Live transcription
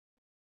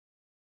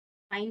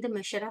Find the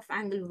measure of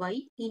angle y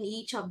in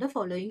each of the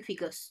following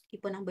figures.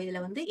 இப்போ நம்ம இதுல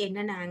வந்து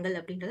என்னென்ன ஆங்கிள்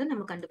அப்படின்றத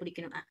நம்ம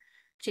கண்டுபிடிக்கணும்.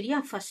 சரியா?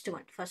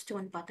 ஃபர்ஸ்ட்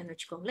ஒன் பார்த்தோன்னு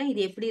வச்சுக்கோங்களேன்.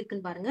 இது எப்படி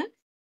இருக்குன்னு பாருங்க.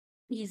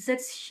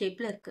 இசட்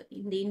ஷேப்ல இருக்கு.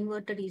 இந்த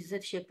இன்வெர்டட்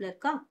இசட் ஷேப்ல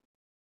இருக்கா?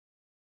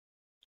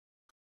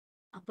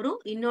 அப்புறம்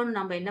இன்னொன்று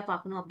நம்ம என்ன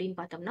பார்க்கணும் அப்படின்னு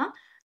பார்த்தோம்னா,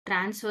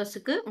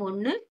 டிரான்ஸ்வர்ஸுக்கு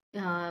ஒன்று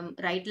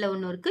ரைட்ல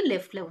ஒன்று இருக்கு,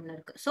 லெஃப்ட்ல ஒன்று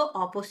இருக்கு. ஸோ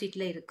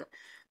ஆப்போசிட்ல இருக்கு.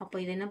 அப்போ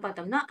இது என்ன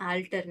பார்த்தோம்னா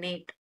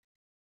ஆல்டர்னேட்.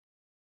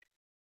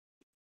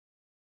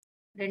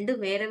 ரெண்டும்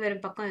வேற வேற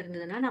பக்கம்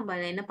இருந்ததுன்னா நம்ம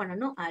அதை என்ன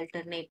பண்ணணும்?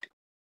 ஆல்டர்னேட்.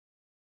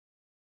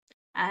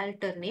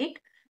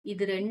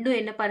 இது ரெண்டும்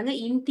என்ன பாருங்க,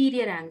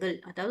 இன்டீரியர் ஆங்கிள்,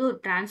 அதாவது ஒரு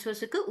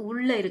டிரான்ஸ்வர்ஸுக்கு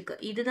உள்ள இருக்கு.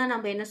 இதுதான்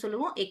நம்ம என்ன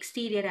சொல்லுவோம்?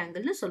 எக்ஸ்டீரியர்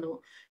ஆங்கிள்னு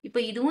சொல்லுவோம். இப்போ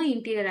இதுவும்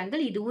இன்டீரியர்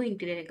ஆங்கிள், இதுவும்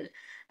interior angle.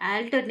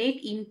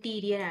 Alternate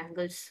interior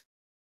angles.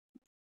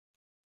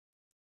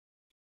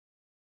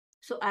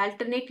 So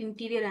alternate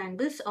interior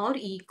angles R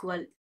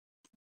equal.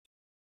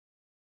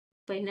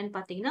 இப்போ என்னன்னு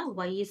பார்த்தீங்கன்னா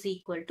y is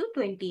equal to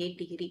 28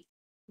 degree.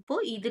 இப்போ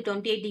இது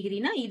 28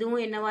 டிகிரினா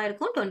இதுவும் என்னவா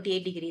இருக்கும்? 28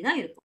 டிகிரி தான்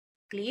இருக்கும்.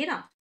 கிளியரா?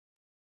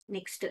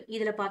 நெக்ஸ்ட்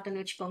இதுல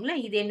பார்த்தோம்னு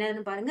வச்சுக்கோங்களேன். இது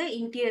என்னன்னு பாருங்க,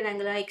 இன்டீரியர்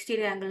ஆங்கிளா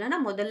எக்ஸ்டீரியர் ஆங்கிள்னா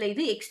முதல்ல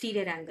இது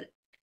எக்ஸ்டீரியர் ஆங்கிள்.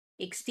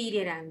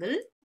 எக்ஸ்டீரியர்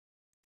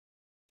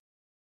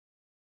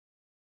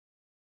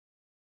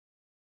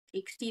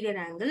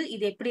ஆங்கிள்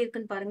இது எப்படி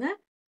இருக்குன்னு பாருங்க.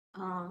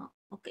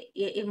 ஓகே,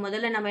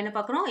 முதல்ல நம்ம என்ன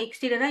பார்க்குறோம்?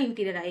 எக்ஸ்டீரியரா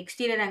இன்டீரியரா?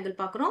 எக்ஸ்டீரியர் ஆங்கிள்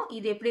பார்க்குறோம்.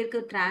 இது எப்படி இருக்கு?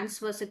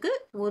 டிரான்ஸ்வர்ஸுக்கு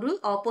ஒரு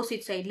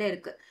ஆப்போசிட் சைடில்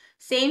இருக்கு.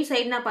 சேம்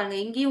சைடுனா பாருங்க,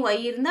 இங்கேயும்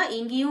ஒய் இருந்தா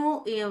இங்கேயும்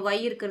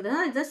ஒய் இருக்கிறது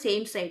தான் இதுதான்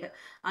சேம் சைடு.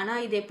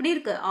 ஆனால் இது எப்படி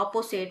இருக்கு?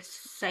 ஆப்போசிட்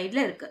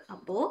சைடில் இருக்கு.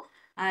 அப்போ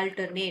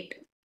ஆல்டர்னேட்.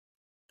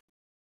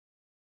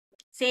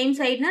 சேம்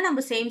சைடுனா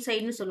நம்ம சேம்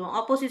சைடுன்னு சொல்லுவோம்.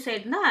 ஆப்போசிட்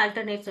சைடுனா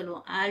ஆல்டர்னேட்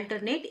சொல்லுவோம்.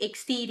 Alternate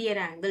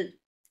exterior angle.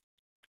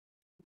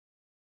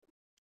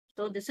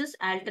 So this is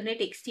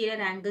alternate exterior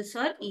angles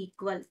are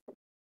equal.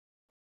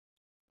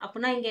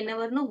 அப்பனா இங்க என்ன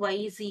வரணும்? y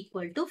is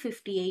equal to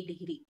 58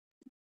 degree.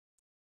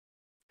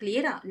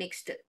 கிளியரா?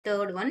 நெக்ஸ்ட்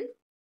தேர்ட்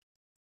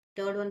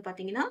ஒன்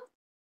பாத்தீங்கன்னா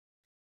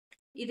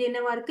இது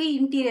என்னவா இருக்கு?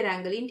 Interior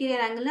angle.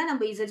 இன்டீரியர் ஆங்கிள்னா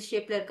நம்ம இசட்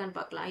ஷேப்ல இருக்கான்னு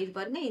பார்க்கலாம். இது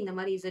பாருங்க, இந்த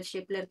மாதிரி இசட்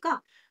ஷேப்ல இருக்கா?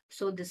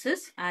 So this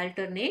is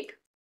alternate.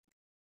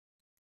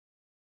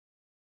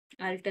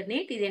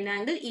 இது என்ன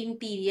ஆங்கிள்?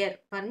 இன்டீரியர்.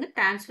 பாருங்க,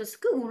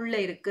 டிரான்ஸ்வர்ஸ்க்கு உள்ள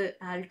இருக்கு.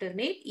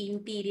 Alternate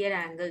interior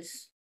angles.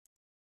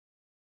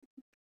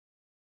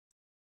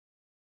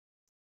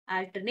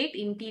 Alternate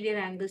interior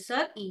angles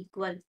are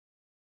equal.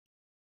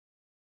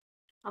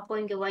 அப்போ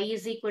இங்க y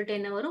is equal to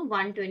என்ன வரும்?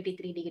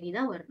 123 டிகிரி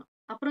தான் வரணும்.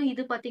 அப்புறம்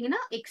இது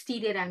பாத்தீங்கன்னா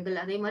எக்ஸ்டீரியர் ஆங்கிள்.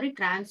 அதே மாதிரி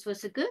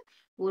டிரான்ஸ்வர்ஸுக்கு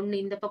ஒன்னு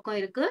இந்த பக்கம்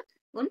இருக்கு,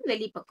 ஒன்னு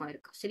வெளி பக்கம்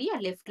இருக்கு. சரியா?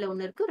 லெஃப்ட்ல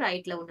ஒன்னு இருக்கு,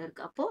 ரைட்ல ஒன்னு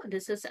இருக்கு. அப்போ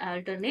this is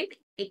alternate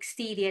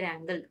exterior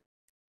angle.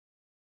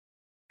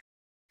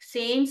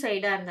 Same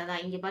சைடா இருந்ததா?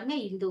 இங்க பாருங்க,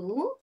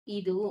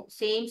 இதுவும்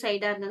சேம்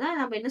சைடா இருந்ததா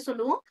நம்ம என்ன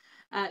சொல்லுவோம்?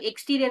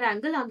 எக்ஸ்டீரியர்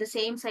ஆங்கிள் அந்த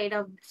சேம்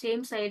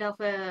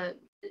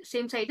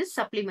சைடு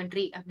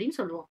சப்ளிமெண்டரி அப்படின்னு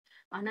சொல்லுவோம்.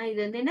 ஆனா இது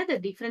வந்து என்ன?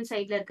 டிஃபரண்ட்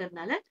சைட்ல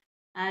இருக்கிறதுனால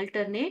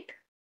alternate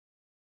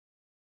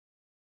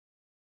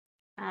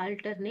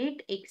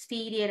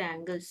exterior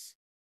angles.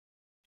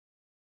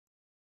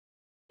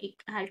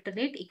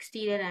 Alternate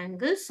exterior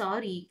angles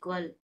are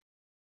equal.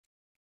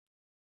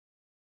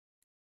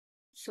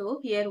 So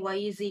here y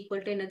is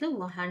equal to another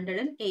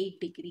 108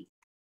 degree.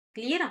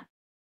 Clear?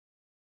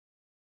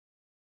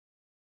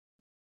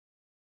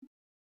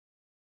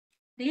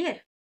 Clear?